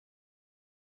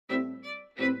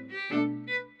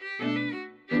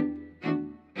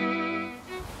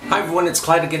Hi everyone, it's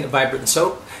Clyde again at Vibrant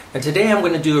Soap, and today I'm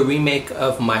going to do a remake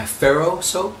of my Pharaoh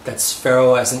soap. That's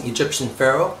Pharaoh as an Egyptian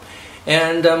pharaoh.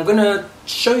 And I'm going to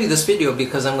show you this video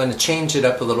because I'm going to change it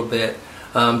up a little bit,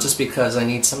 just because I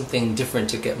need something different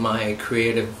to get my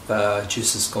creative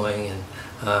juices going, and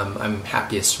I'm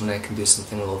happiest when I can do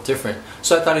something a little different.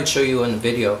 So I thought I'd show you in the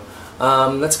video.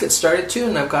 Let's get started too,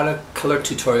 and I've got a color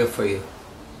tutorial for you.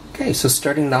 Okay, so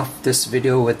starting off this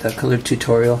video with a color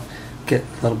tutorial. Get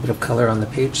a little bit of color on the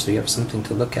page so you have something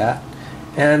to look at.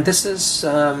 And this is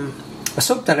a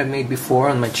soap that I've made before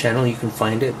on my channel. You can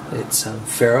find it. It's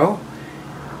Pharaoh,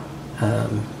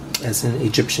 as in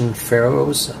Egyptian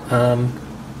pharaohs. And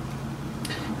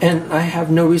I have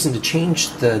no reason to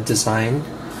change the design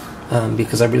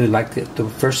because I really liked it the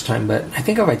first time. But I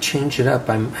think if I change it up,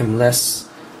 I'm less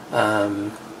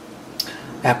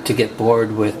apt to get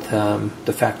bored with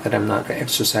the fact that I'm not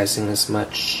exercising as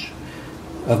much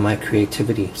of my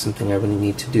creativity, something I really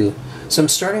need to do. So I'm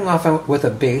starting off with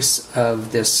a base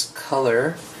of this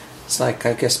color. It's like,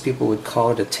 I guess people would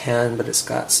call it a tan, but it's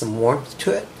got some warmth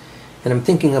to it. And I'm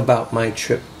thinking about my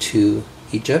trip to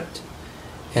Egypt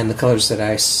and the colors that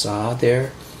I saw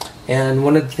there. And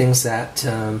one of the things that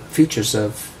features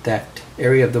of that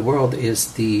area of the world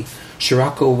is the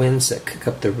Scirocco winds that kick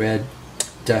up the red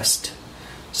dust.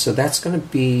 So that's going to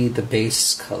be the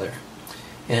base color.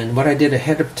 And what I did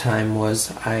ahead of time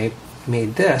was I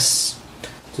made this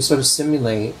to sort of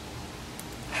simulate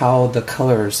how the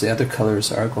colors, the other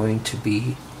colors, are going to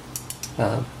be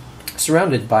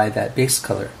surrounded by that base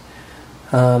color.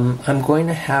 I'm going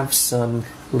to have some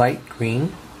light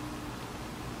green.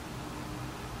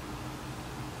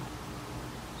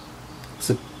 It's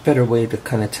a better way to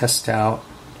kind of test out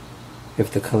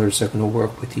if the colors are going to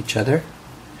work with each other.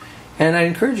 And I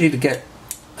encourage you to get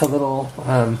a little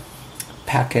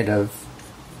packet of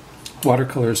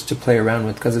watercolors to play around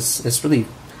with, because it's really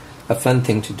a fun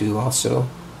thing to do also.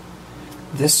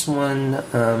 This one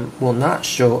will not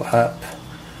show up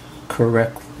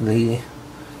correctly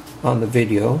on the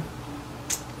video,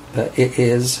 but it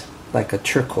is like a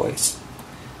turquoise.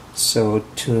 So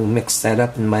to mix that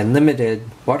up in my limited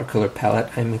watercolor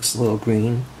palette, I mix a little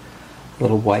green, a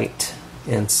little white,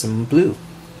 and some blue.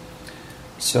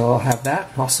 So I'll have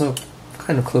that also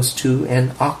kind of close to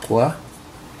an aqua.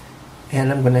 And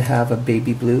I'm going to have a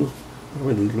baby blue. I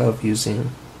really love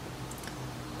using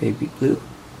baby blue.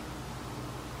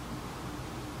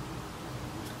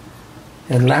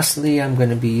 And lastly, I'm going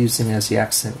to be using as the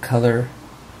accent color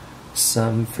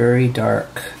some very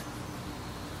dark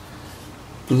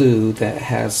blue that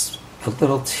has a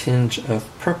little tinge of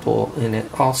purple in it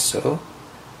also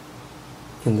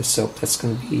in the soap. That's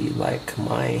going to be like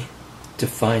my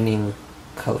defining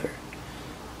color.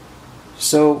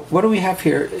 So what do we have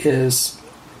here is,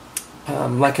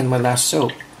 like in my last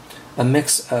soap, a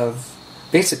mix of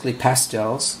basically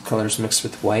pastels, colors mixed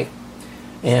with white,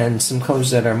 and some colors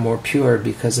that are more pure,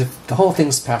 because if the whole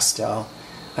thing's pastel,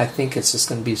 I think it's just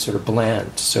going to be sort of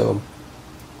bland. So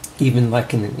even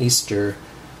like in an Easter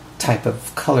type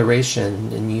of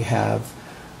coloration, and you have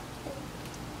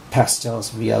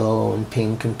pastels of yellow and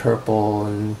pink and purple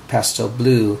and pastel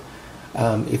blue,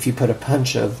 if you put a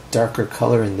punch of darker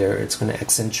color in there, it's going to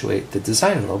accentuate the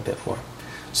design a little bit more.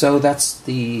 So that's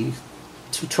the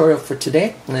tutorial for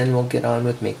today, and then we'll get on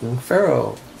with making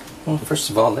Pharaoh. Well, first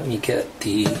of all, let me get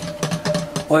the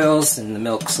oils and the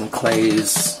milks and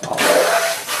clays all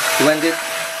blended.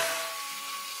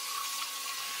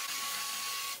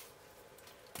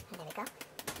 There we go.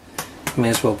 May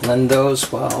as well blend those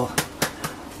while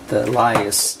the lye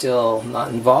is still not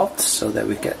involved, so that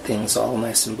we get things all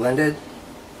nice and blended.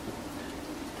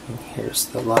 And here's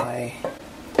the lye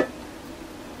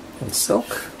and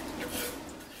silk.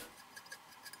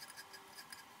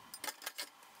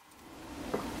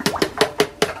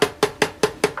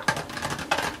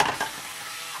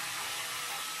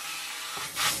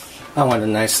 I want a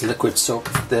nice liquid soap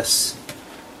for this,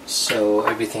 so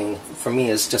everything for me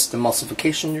is just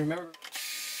emulsification, remember?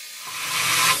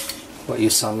 What you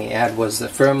saw me add was the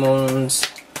pheromones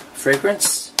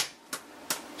fragrance.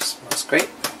 Smells great.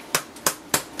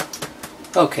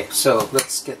 Okay, so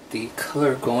let's get the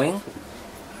color going.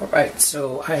 Alright,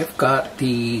 so I've got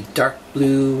the dark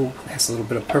blue, has a little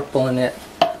bit of purple in it,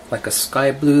 like a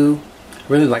sky blue. I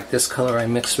really like this color. I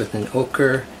mixed with an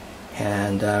ochre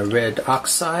and red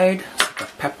oxide, it's like a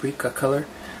paprika color.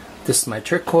 This is my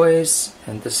turquoise,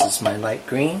 and this is my light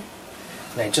green.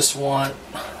 And I just want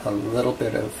a little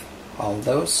bit of all of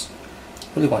those. I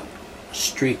really want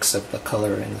streaks of the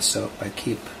color in the soap. I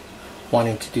keep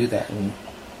wanting to do that and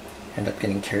end up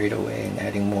getting carried away and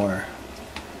adding more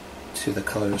to the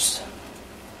colors.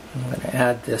 I'm going to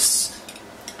add this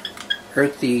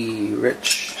earthy,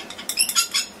 rich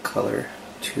color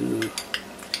to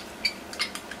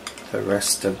the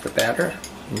rest of the batter.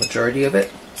 The majority of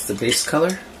it is the base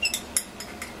color.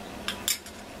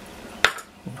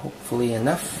 And hopefully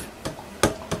enough.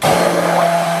 Oh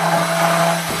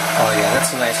yeah,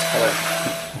 that's a nice color.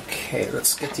 Okay,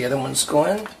 let's get the other ones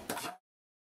going.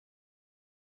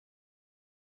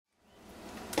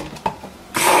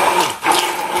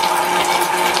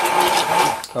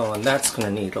 Oh, and that's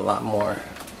going to need a lot more.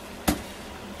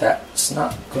 That's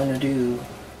not going to do.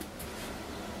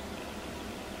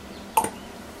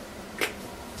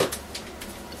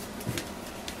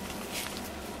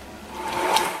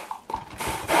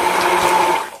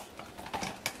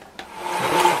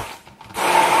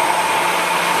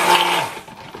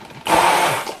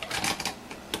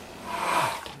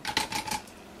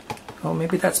 Oh,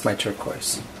 maybe that's my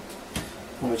turquoise.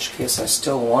 In which case I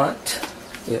still want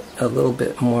it a little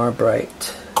bit more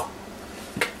bright.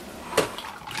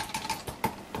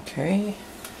 Okay,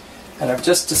 and I've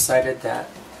just decided that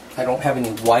I don't have any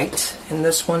white in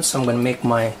this one, so I'm going to make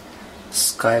my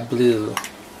sky blue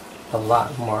a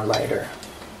lot more lighter.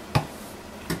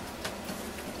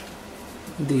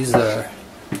 These are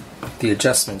the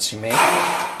adjustments you make.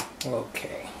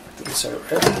 Okay, these are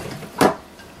ready.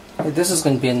 This is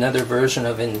going to be another version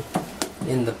of in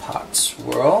the pot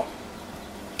swirl,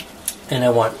 and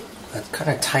I want a kind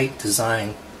of tight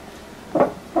design,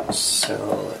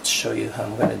 so let's show you how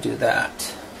I'm going to do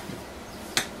that.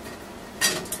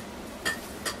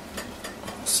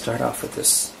 Start off with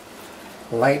this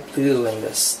light blue, and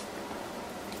this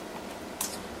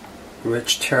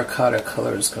rich terracotta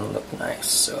color is going to look nice,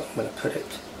 so I'm going to put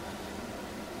it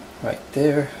right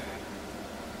there,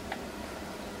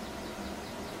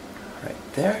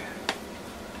 right there.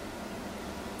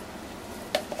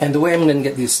 And the way I'm going to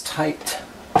get these tight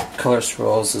color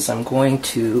swirls is I'm going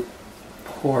to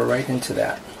pour right into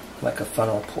that, like a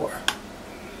funnel pour.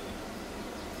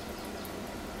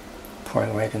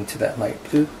 Pouring right into that light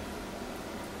blue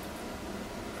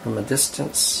from a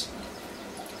distance.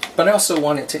 But I also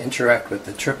want it to interact with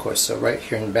the turquoise, so right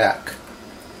here in back,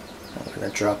 I'm going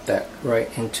to drop that right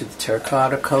into the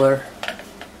terracotta color.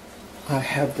 I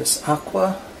have this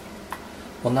aqua,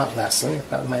 well, not lastly,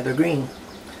 but my other green.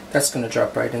 That's going to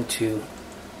drop right into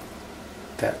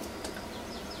that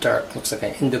dark, looks like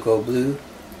an indigo blue.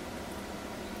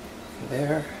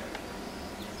 There.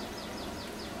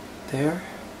 There.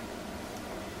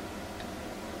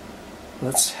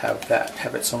 Let's have that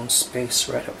have its own space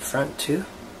right up front too.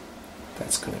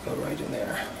 That's going to go right in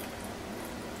there.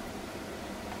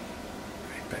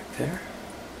 Right back there.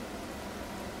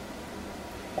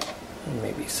 And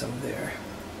maybe some there.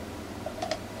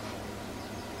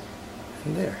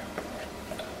 And there.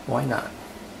 Why not?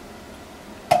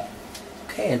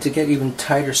 Okay, and to get even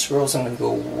tighter swirls, I'm going to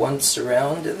go once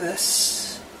around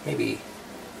this, maybe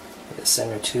the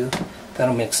center too.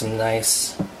 That'll make some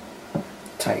nice,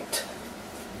 tight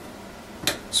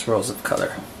swirls of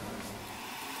color.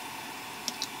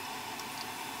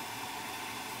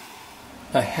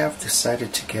 I have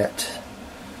decided to get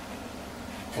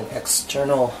an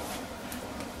external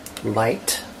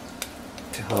light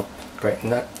to help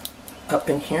brighten that up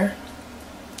in here.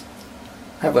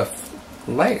 I have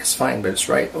a light is fine, but it's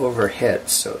right overhead,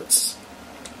 so it's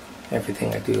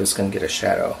everything I do is going to get a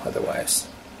shadow otherwise.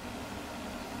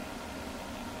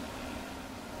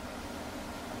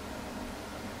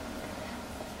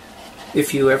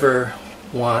 If you ever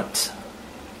want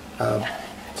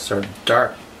sort of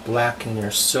dark black in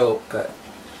your soap, but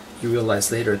you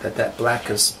realize later that that black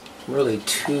is really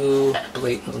too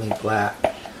blatantly black,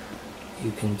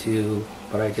 you can do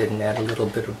what I did and add a little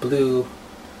bit of blue,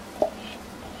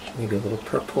 maybe a little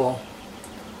purple,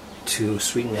 to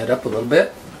sweeten it up a little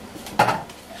bit.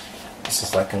 This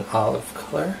is like an olive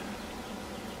color.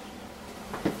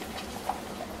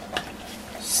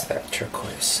 This is that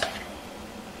turquoise.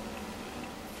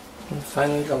 And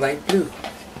finally the light blue.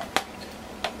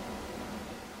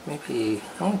 Maybe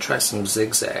I want to try some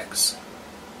zigzags.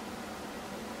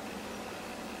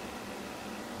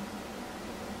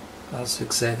 I'll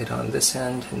zigzag it on this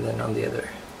end and then on the other.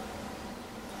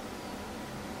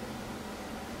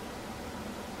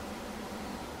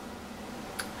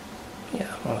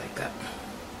 Yeah, I like that.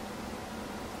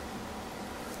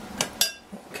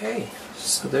 Okay,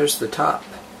 so there's the top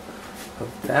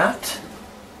of that.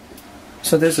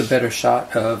 So there's a better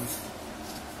shot of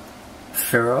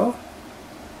Pharaoh.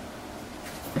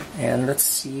 And let's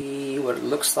see what it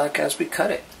looks like as we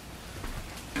cut it.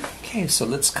 Okay, so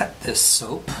let's cut this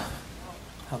soap.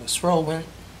 How the swirl went.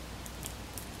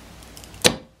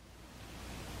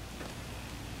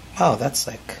 Wow, that's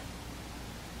like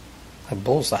a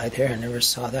bullseye there. I never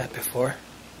saw that before.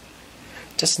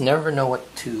 Just never know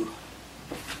what to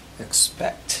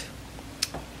expect.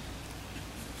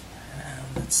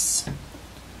 Let's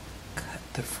cut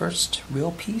the first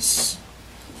real piece.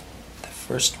 The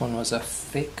first one was a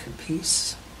fake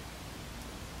piece.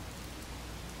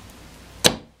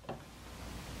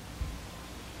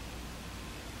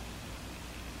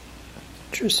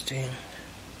 Interesting.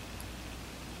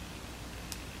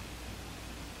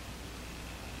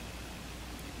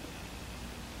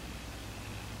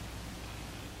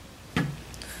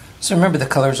 So remember, the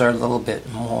colors are a little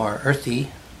bit more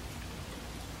earthy.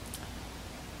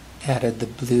 Added the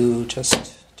blue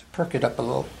just to perk it up a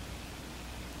little.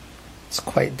 It's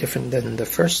quite different than the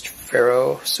first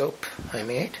Pharaoh soap I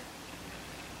made.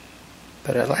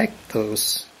 But I like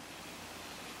those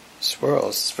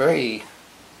swirls. It's very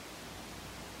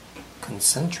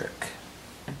concentric.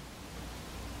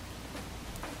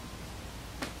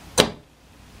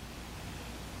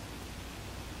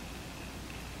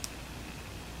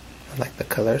 I like the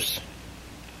colors.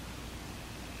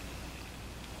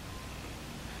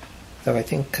 Though I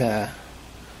think the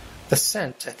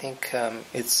scent, I think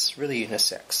it's really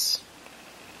unisex.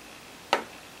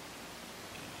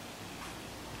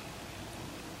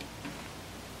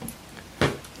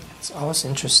 It's always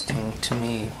interesting to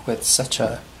me with such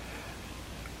a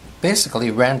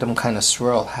basically random kind of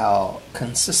swirl how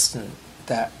consistent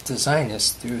that design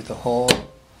is through the whole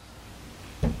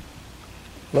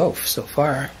loaf so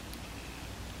far.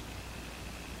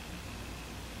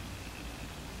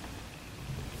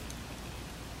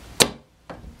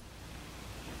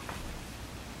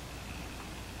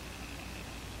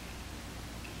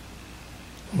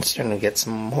 I'm starting to get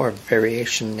some more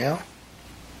variation now.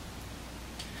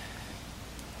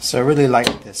 So I really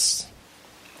like this.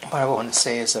 What I want to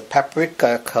say is a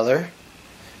paprika color.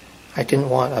 I didn't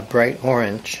want a bright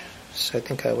orange, so I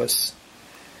think I was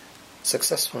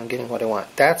successful in getting what I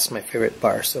want. That's my favorite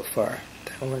bar so far.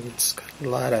 That one's got a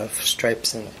lot of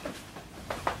stripes in it.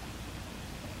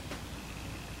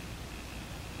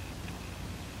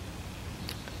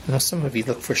 I know some of you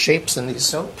look for shapes in these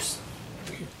soaps.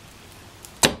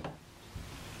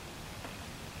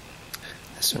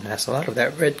 This one has a lot of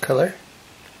that red color.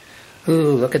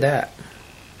 Ooh, look at that.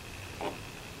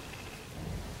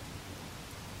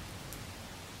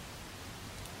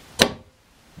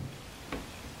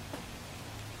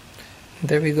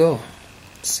 There we go.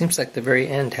 Seems like the very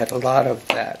end had a lot of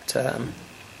that,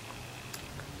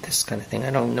 this kind of thing. I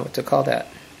don't know what to call that.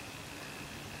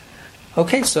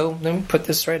 Okay, so let me put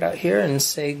this right out here and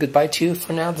say goodbye to you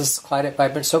for now. This is Clyde at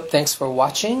Vibrant Soap. Thanks for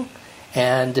watching.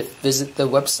 And visit the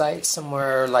website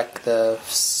somewhere like the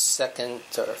second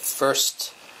or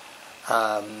first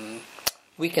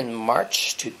week in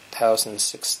March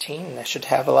 2016. I should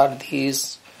have a lot of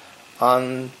these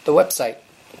on the website.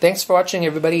 Thanks for watching,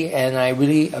 everybody, and I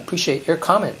really appreciate your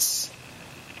comments.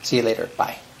 See you later.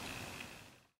 Bye.